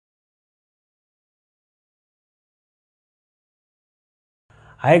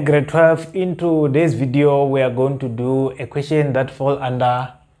Hi grade 12, in today's video we are going to do a question that falls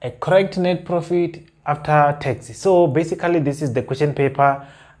under a correct net profit after tax. So basically this is the question paper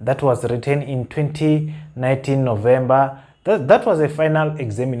that was written in 2019 November. That was a final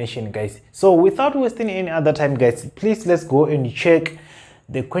examination, guys. So without wasting any other time, guys, please let's go and check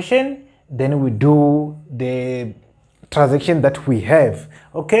the question, then we do the transaction that we have.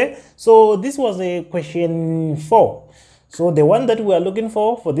 Okay, so this was a question 4. So the one that we are looking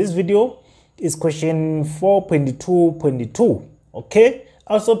for this video is question 4.2.2. Okay,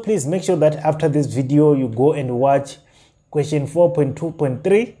 also please make sure that after this video you go and watch question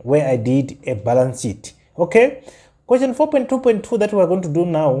 4.2.3 where I did a balance sheet. Okay, question 4.2.2 that we are going to do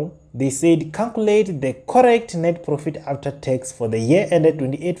now, they said calculate the correct net profit after tax for the year ended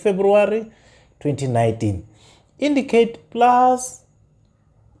 28 February 2019. Indicate plus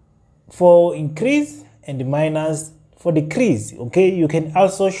for increase and minus for decrease. Okay, you can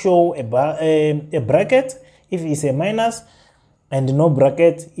also show a bracket if it's a minus and no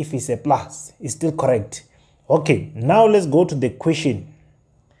bracket if it's a plus. It's still correct. Okay, now let's go to the question.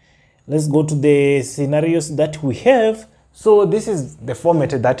 Let's go to the scenarios that we have. So this is the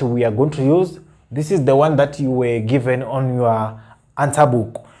format that we are going to use. This is the one that you were given on your answer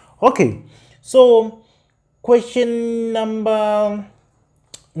book. Okay, so question number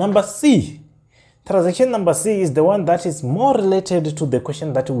C. Transaction number C is the one that is more related to the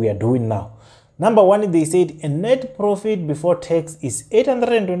question that we are doing now. Number 1, they said a net profit before tax is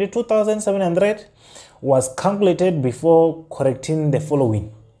 822,700 was calculated before correcting the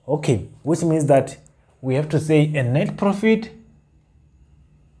following. Okay, which means that we have to say a net profit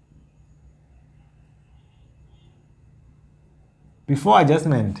before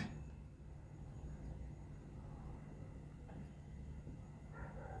adjustment.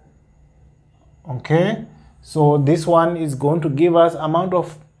 Okay, so this one is going to give us amount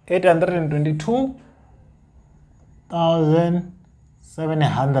of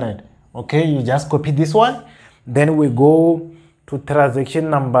 822,700. Okay, you just copy this one. Then we go to transaction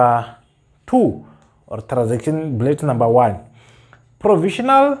number 2 or transaction bullet number 1.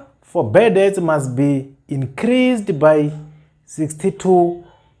 Provisional for bad debts must be increased by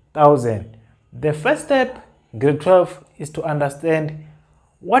 62,000. The first step, grade 12, is to understand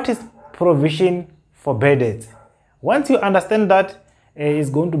what is provision for bad debts. Once you understand that, it's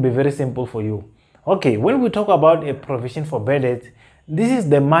going to be very simple for you. Okay, when we talk about a provision for bad debts, this is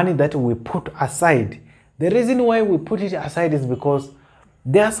the money that we put aside. The reason why we put it aside is because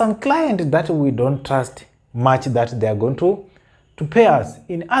there are some clients that we don't trust much that they are going to pay us.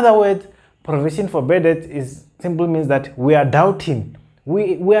 In other words, provision for bad debts is simply means that we are doubting.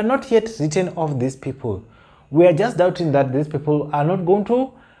 We are not yet written off these people. We are just doubting that these people are not going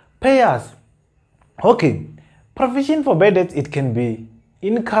to pay us. Okay, provision for bad debts, it can be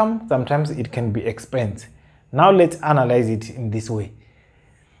income, sometimes it can be expense. Now let's analyze it in this way.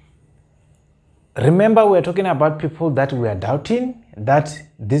 Remember, we're talking about people that we are doubting that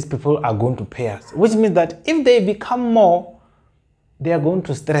these people are going to pay us, which means that if they become more, they are going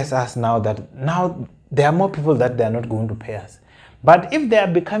to stress us now that now there are more people that they are not going to pay us. But if they are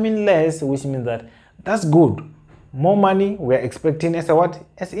becoming less, which means that that's good. More money we're expecting as a what?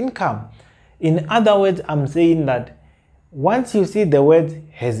 As income. In other words, I'm saying that once you see the word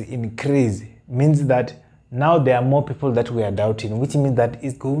has increased, means that now there are more people that we are doubting, which means that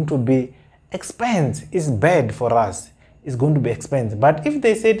it's going to be expense. It's bad for us. It's going to be expense. But if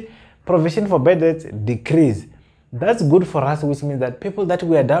they said provision for bad debts decrease, that's good for us, which means that people that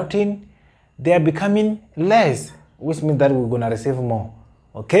we are doubting, they are becoming less, which means that we're going to receive more.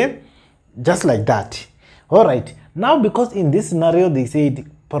 Okay, just like that. All right, now because in this scenario they said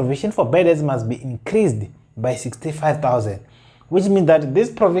provision for bad debts must be increased by 65,000, which means that this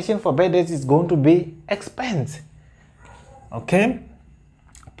provision for bad debts is going to be expense. Okay,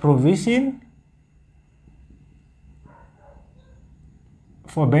 provision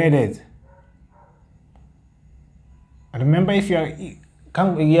for bad debts. Remember, if you are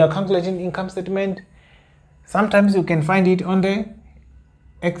calculating income statement, sometimes you can find it on the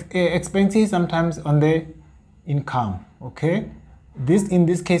expenses, sometimes on the income. Okay, in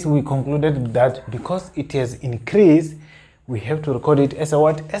this case we concluded that because it has increased, we have to record it as a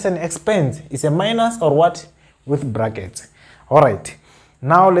what? As an expense. It's a minus or what? With brackets. All right,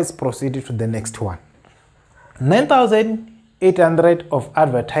 now let's proceed to the next one. 9,800 of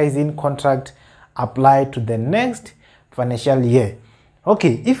advertising contract applied to the next financial year.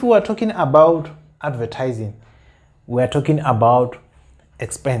 Okay, if we are talking about advertising, we are talking about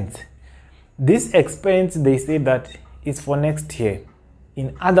expense. This expense, they say that is for next year.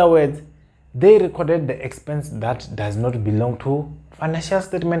 In other words, they recorded the expense that does not belong to financial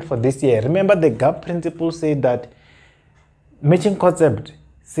statement for this year. Remember, the gap principle said that, matching concept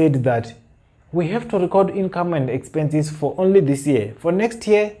said that we have to record income and expenses for only this year. For next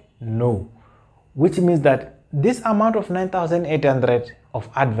year, no. Which means that this amount of 9,800 of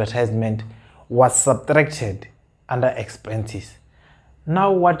advertisement was subtracted under expenses.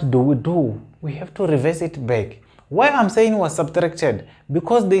 Now what do? We have to reverse it back. Why I'm saying was subtracted?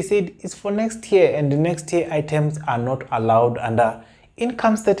 Because they said it's for next year, and the next year items are not allowed under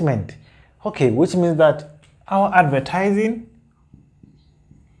income statement. Okay, which means that our advertising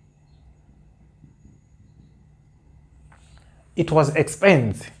it was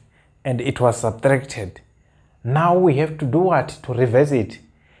expense and it was subtracted. Now we have to do what? To reverse it.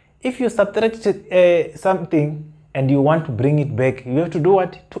 If you subtracted something and you want to bring it back, you have to do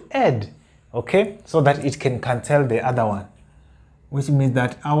what? To add. Okay, so that it can cancel the other one, which means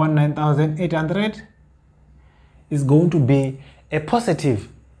that our 9,800 is going to be a positive.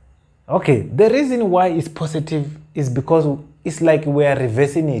 Okay, the reason why it's positive is because it's like we are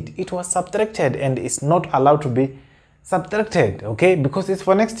reversing it. It was subtracted and it's not allowed to be subtracted, okay, because it's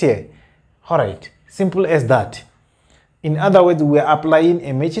for next year. All right, simple as that. In other words, we are applying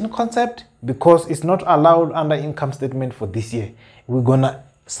a matching concept because it's not allowed under income statement for this year. We're gonna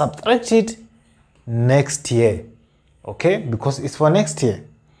subtract it next year, okay, because it's for next year.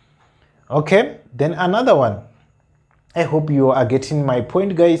 Okay, then another one. I hope you are getting my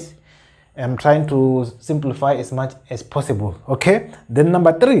point, guys. I'm trying to simplify as much as possible. Okay, then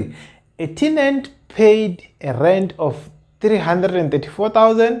number 3, a tenant paid a rent of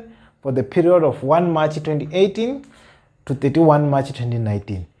 334,000 for the period of 1 March 2018 to 31 March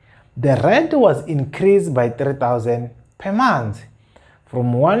 2019. The rent was increased by 3,000 per month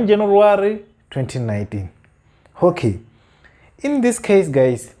from 1 January 2019. Okay, in this case,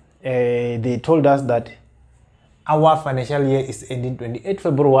 guys, they told us that our financial year is ending 28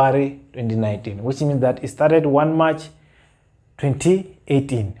 February 2019, which means that it started 1 March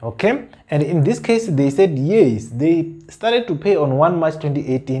 2018. Okay, and in this case they said yes, they started to pay on 1 March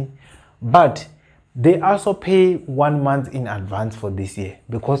 2018, but they also pay 1 month in advance for this year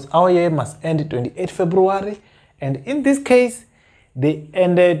because our year must end 28 February, and in this case they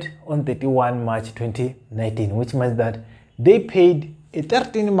ended on 31 March 2019, which means that they paid a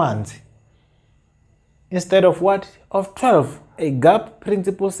 13 months instead of what? Of 12. A gap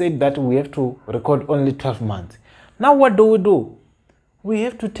principle said that we have to record only 12 months. Now what do? We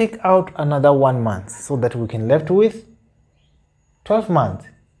have to take out another 1 month so that we can left with 12 months.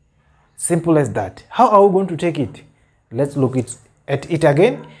 Simple as that. How are we going to take it? Let's look at it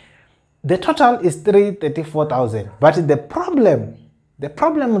again. The total is 334,000, but the problem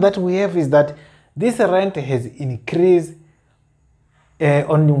that we have is that this rent has increased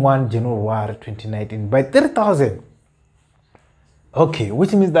on 1 January 2019 by 3,000. Okay,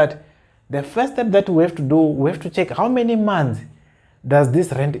 which means that the first step that we have to do, we have to check how many months does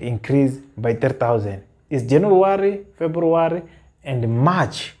this rent increase by 3,000. It's January, February, and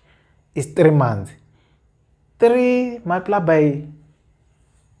March is 3 months. 3 multiplied by,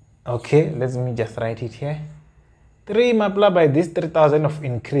 okay, let me just write it here. 3 multiplied by this 3,000 of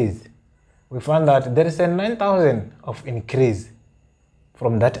increase. We found that there is a 9,000 of increase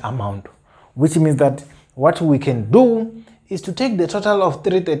from that amount, which means that what we can do is to take the total of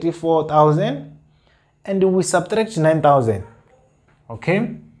 334,000 and we subtract 9,000.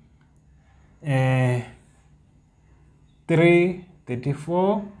 Okay,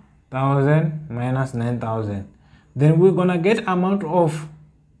 334,000 minus 9,000. Then we're gonna get amount of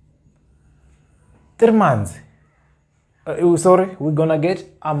 3 months. We're gonna get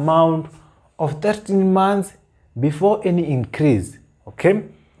amount of 13 months before any increase. Okay,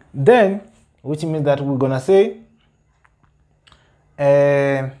 then which means that we're gonna say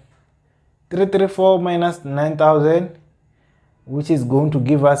 334 minus 9,000, which is going to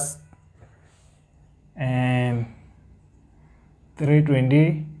give us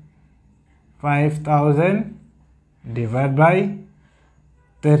 325,000 divided by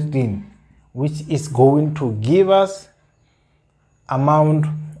 13, which is going to give us amount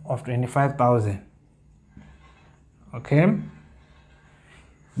of 25,000. Okay,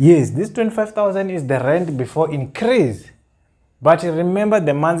 yes, this 25,000 is the rent before increase, but remember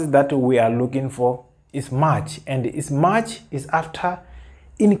the months that we are looking for is March, and March is after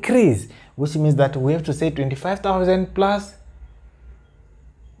increase, which means that we have to say 25,000 plus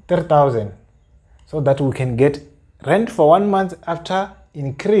 3,000 so that we can get rent for 1 month after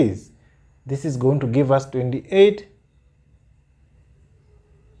increase. This is going to give us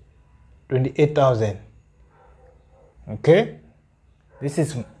 28,000. Okay, This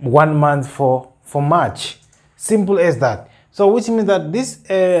is 1 month for March. Simple as that. So which means that this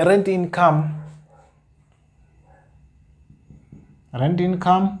rent income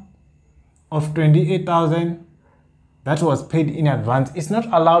of 28,000 that was paid in advance is not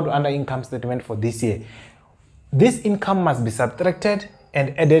allowed under income statement for this year. This income must be subtracted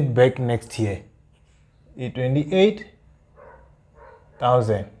and added back next year.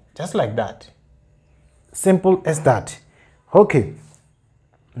 28,000, just like that. Simple as that. Okay,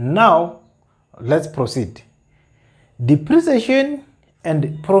 now let's proceed. Depreciation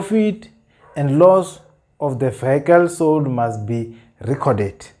and profit and loss of the vehicle sold must be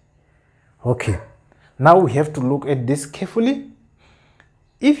recorded. Okay, now we have to look at this carefully.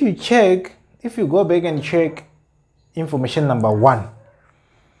 If you go back and check information number 1,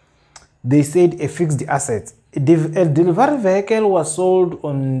 they said a fixed asset. A delivery vehicle was sold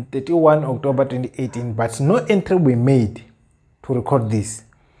on 31 October 2018, but no entry were made to record this.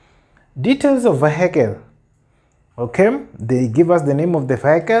 Details of vehicle. Okay, they give us the name of the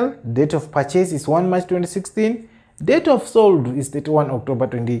vehicle. Date of purchase is 1 March 2016. Date of sold is 31 October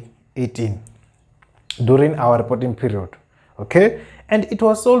 2018 during our reporting period. Okay, and it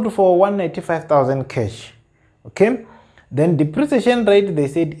was sold for 195,000 cash. Okay, then depreciation rate, they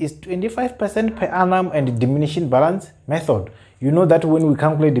said, is 25% per annum and diminishing balance method. You know that when we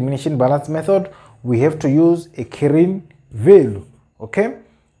calculate diminishing balance method, we have to use a carrying value. Okay,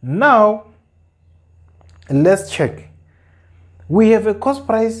 now let's check. We have a cost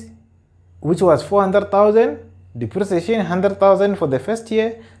price which was 400,000, depreciation 100,000 for the first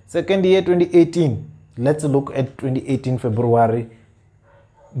year, second year 2018. Let's look at 2018 February,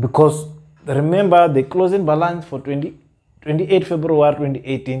 because remember the closing balance for 28 February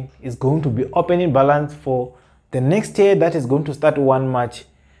 2018 is going to be opening balance for the next year, that is going to start 1 March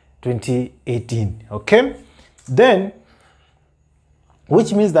 2018. Okay, then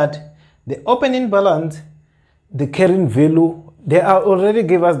which means that the opening balance, the carrying value, they are already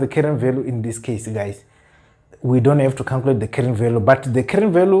give us the carrying value in this case, guys. We don't have to calculate the carrying value, but the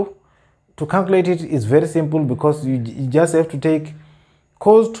carrying value, to calculate it is very simple, because you just have to take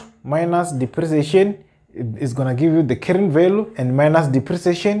cost minus depreciation is going to give you the carrying value, and minus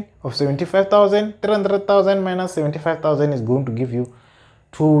depreciation of 75,000. 300,000 minus 75,000 is going to give you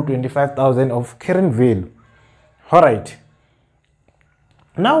 225,000 of carrying value. All right,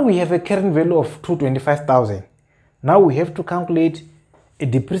 now we have a carrying value of 225,000. Now we have to calculate a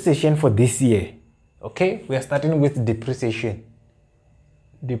depreciation for this year. Okay, we are starting with depreciation.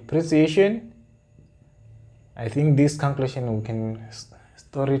 I think this calculation we can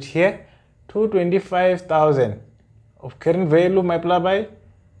store it here. 225,000 of carrying value multiplied by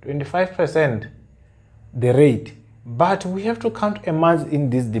 25%, the rate. But we have to count a month in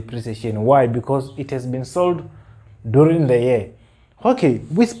this depreciation. Why? Because it has been sold during the year. Okay,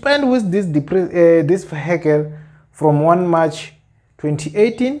 we spent with this vehicle from 1 March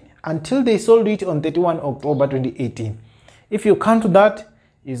 2018 until they sold it on 31 October 2018. If you count that,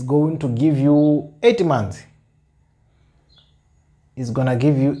 it's going to give you 8 months. It's gonna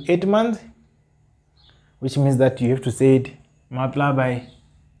give you 8 months, which means that you have to say it multiply by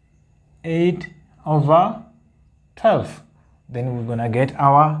 8/12. Then we're gonna get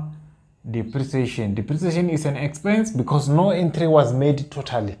our depreciation. Depreciation is an expense because no entry was made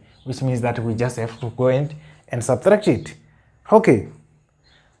totally, which means that we just have to go and subtract it. Okay,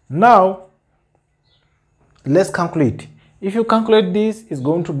 now let's calculate. If you calculate this, it's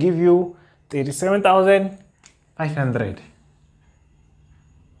going to give you 37,500.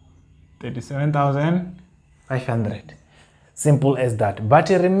 37,500. Simple as that. But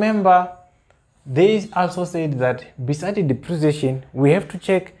remember, they also said that beside the depreciation, we have to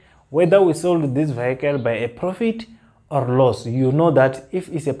check whether we sold this vehicle by a profit or loss. You know that if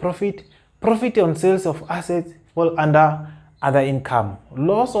it's a profit on sales of assets fall under other income.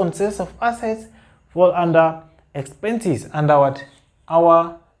 Loss on sales of assets fall under expenses, under what?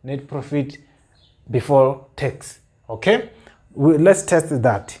 Our net profit before tax. Okay, let's test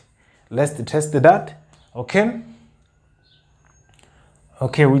that.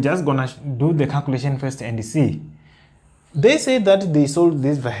 Okay, we're just gonna do the calculation first and see. They say that they sold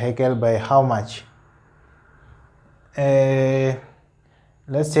this vehicle by how much?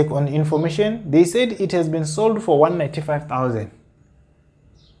 Let's check on information. They said it has been sold for 195,000.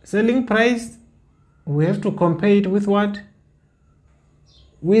 Selling price, we have to compare it with what?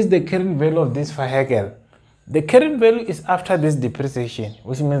 With the current value of this vehicle. The current value is after this depreciation,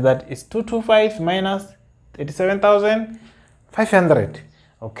 which means that it's 225 minus 37,500.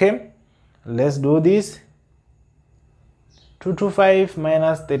 Okay, let's do this. 225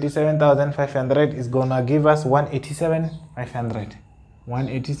 minus 37,500 is gonna give us 187,500.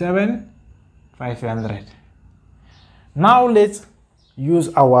 187,500. Now let's use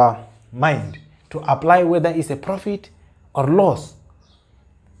our mind to apply whether it's a profit or loss.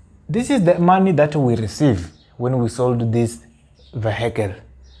 This is the money that we receive when we sold this vehicle.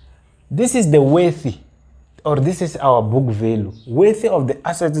 This is the worth, or this is our book value, worth of the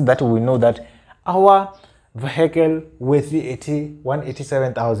assets that we know that our vehicle worth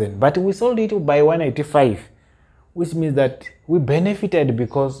 187,000, but we sold it by 185, which means that we benefited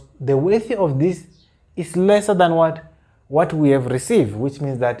because the worth of this is lesser than what we have received, which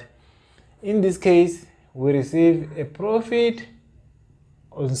means that in this case we receive a profit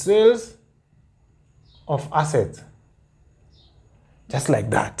on sales of assets, just like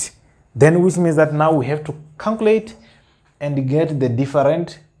that. Then which means that now we have to calculate and get the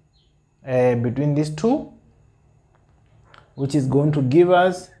difference between these two, which is going to give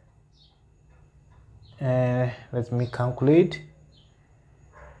us, let me calculate,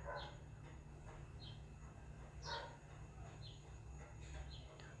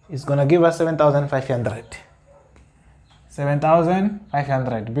 it's going to give us 7,500.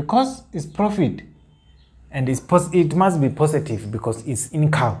 7,500 because it's profit and it must be positive because it's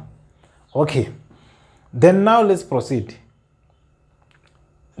income. Okay, then now let's proceed.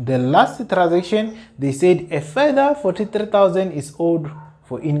 The last transaction, they said a further 43,000 is owed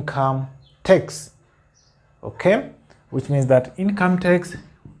for income tax. Okay, which means that income tax,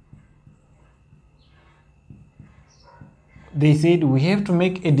 they said we have to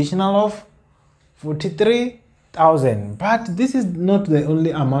make additional of 43,000, but this is not the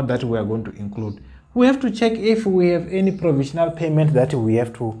only amount that we are going to include. We have to check if we have any provisional payment that we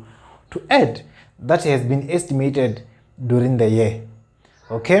have to add that has been estimated during the year.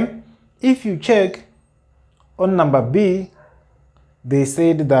 Okay, if you check on number B, they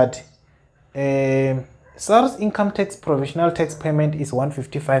said that SARS income tax provisional tax payment is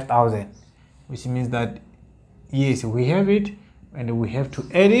 155,000, which means that yes, we have it and we have to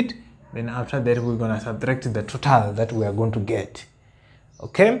add it. Then after that we're gonna subtract the total that we are going to get.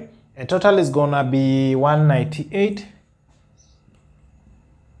 Okay, a total is gonna be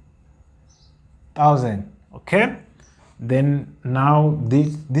 198,000. Okay, then now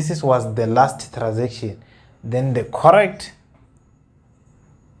this was the last transaction. Then the correct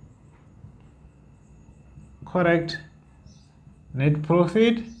net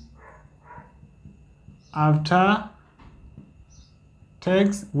profit after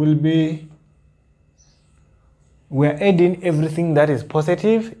tax will be, we're adding everything that is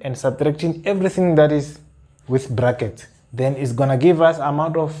positive and subtracting everything that is with brackets. Then it's gonna give us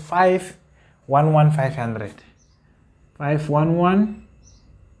amount of 511,500.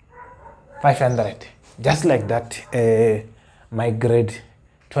 511,500, just like that, my grade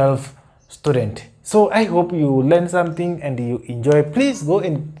 12 student. So I hope you learn something and you enjoy. Please go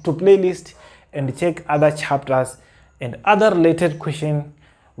into playlist and check other chapters and other related questions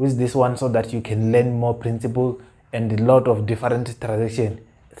with this one so that you can learn more principle and a lot of different transactions.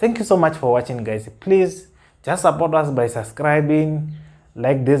 Thank you so much for watching, guys. Please just support us by subscribing,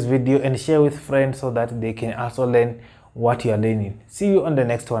 like this video and share with friends so that they can also learn what you are learning. See you on the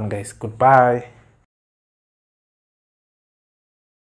next one, guys. Goodbye.